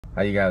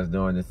How you guys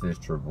doing? This is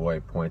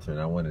Trevoy Pointer, and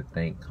I want to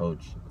thank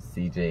Coach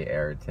CJ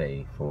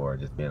Arate for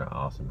just being an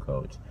awesome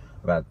coach.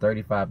 About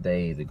 35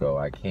 days ago,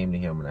 I came to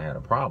him and I had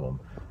a problem.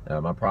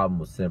 My problem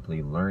was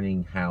simply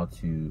learning how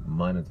to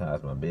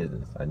monetize my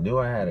business. I knew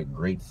I had a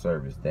great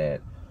service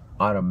that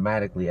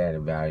automatically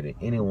added value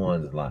to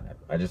anyone's life.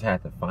 I just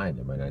had to find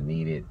them, and I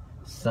needed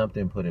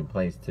something put in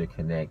place to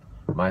connect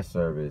my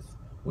service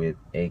with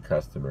a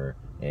customer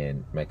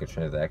and make a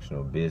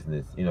transactional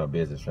business,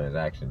 business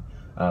transaction.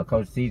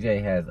 Coach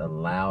CJ has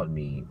allowed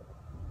me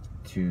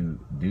to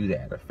do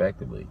that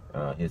effectively.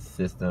 His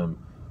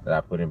system that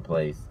I put in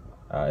place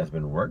has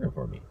been working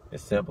for me.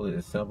 It's simple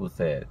as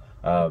said.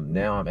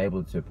 Now I'm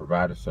able to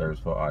provide a service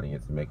for our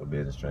audience and make a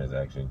business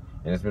transaction,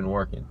 and it's been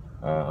working.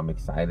 I'm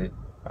excited.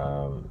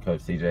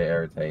 Coach CJ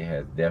Arate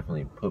has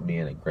definitely put me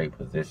in a great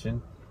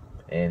position,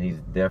 and he's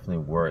definitely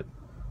worth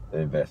the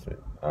investment.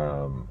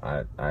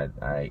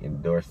 I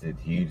endorse it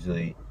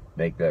hugely.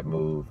 Make that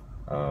move.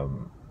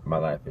 My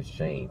life has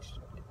changed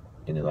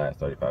in the last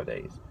 35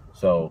 days.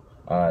 So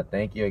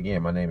thank you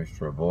again. My name is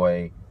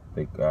Trevoy.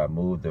 The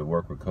move to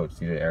work with Coach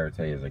CJ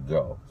Arate is a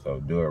go.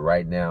 So do it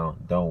right now.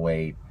 Don't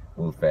wait.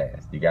 Move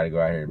fast. You got to go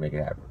out here and make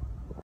it happen.